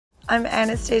I'm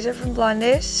Anastasia from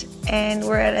Blondish, and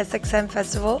we're at SXM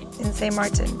Festival in St.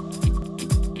 Martin.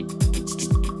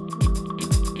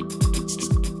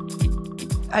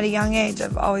 At a young age,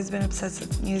 I've always been obsessed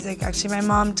with music. Actually, my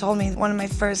mom told me one of my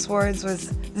first words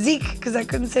was Ziek, because I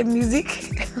couldn't say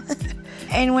music.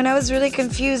 And when I was really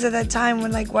confused at that time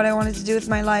when what I wanted to do with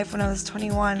my life when I was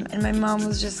 21, and my mom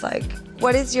was just like,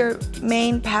 what is your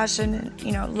main passion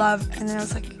and, love? And then I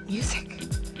was like, music.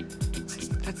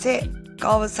 That's it.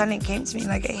 All of a sudden it came to me,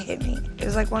 it hit me. It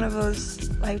was one of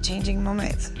those life-changing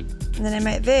moments. And then I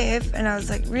met Viv, and I was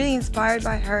really inspired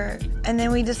by her. And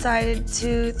then we decided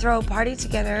to throw a party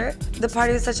together. The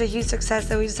party was such a huge success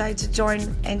that we decided to join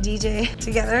and DJ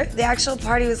together. The actual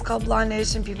party was called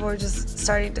Blondish, and people were just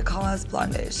starting to call us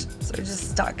Blondish. So we're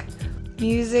just stuck.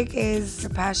 Music is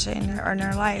our passion in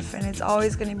our life, and it's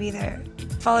always going to be there.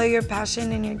 Follow your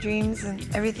passion and your dreams, and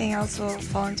everything else will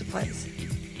fall into place.